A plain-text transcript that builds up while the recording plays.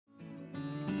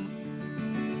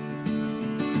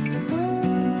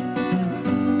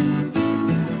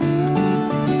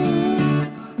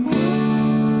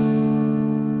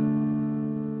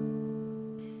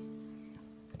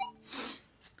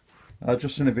I've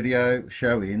just seen a video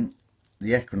showing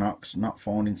the equinox not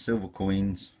finding silver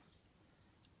coins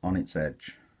on its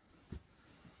edge.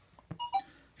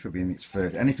 Should be in its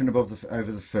 30. Anything above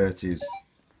over the 30s.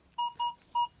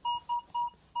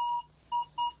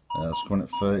 It's coming at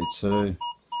 32,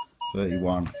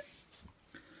 31.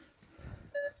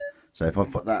 So if I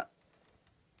put that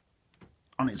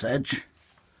on its edge,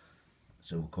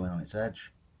 silver coin on its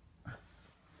edge.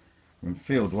 In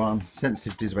field 1,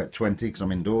 sensitivity is about 20 because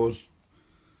I'm indoors.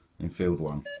 In field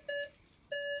 1.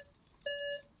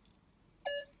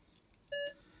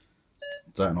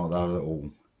 Don't like that at all.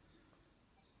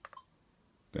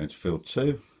 Going to field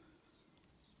 2.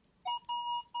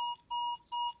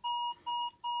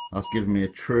 That's giving me a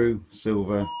true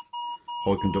silver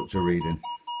high conductor reading.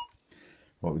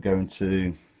 Right, we're going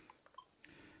to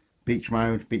beach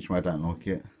mode. Beach mode, don't like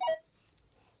it.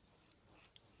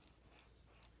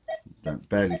 Don't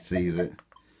barely sees it.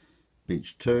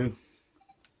 Beach 2.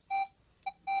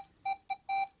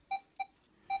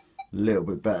 A little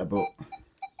bit better, but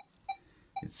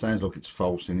it sounds like it's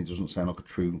false and it doesn't sound like a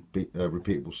true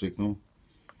repeatable signal.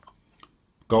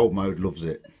 Gold mode loves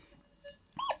it.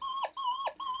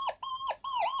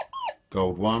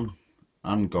 Gold 1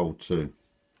 and gold 2.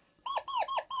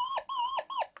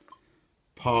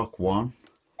 Park 1,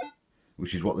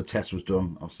 which is what the test was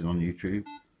done, I've seen on YouTube.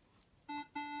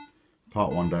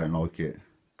 Part 1 don't like it.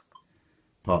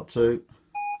 Part 2,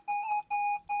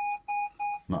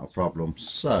 not a problem.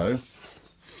 So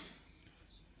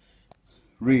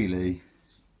really,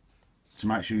 to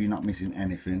make sure you're not missing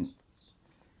anything,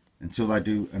 until they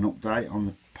do an update on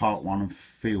the part 1 and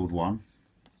field 1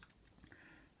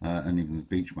 and even the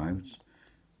beach modes,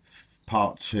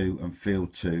 part 2 and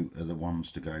field 2 are the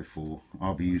ones to go for.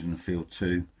 I'll be using the field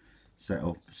 2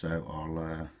 setup, so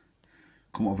I'll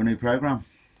come up with a new program.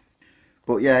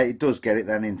 But yeah, it does get it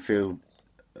then in field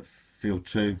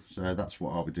 2, so that's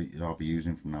what I'll be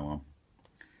using from now on.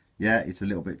 Yeah, it's a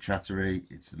little bit chattery,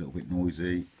 it's a little bit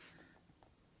noisy,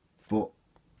 but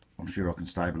I'm sure I can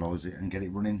stabilise it and get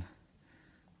it running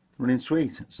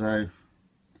sweet. So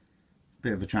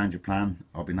bit of a change of plan.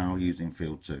 I'll be now using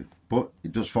field 2, but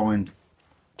it does find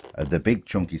the big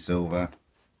chunky silver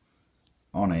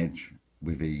on edge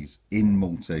with ease in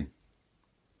multi.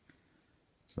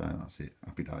 So that's it,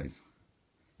 happy days.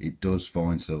 It does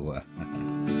find silver.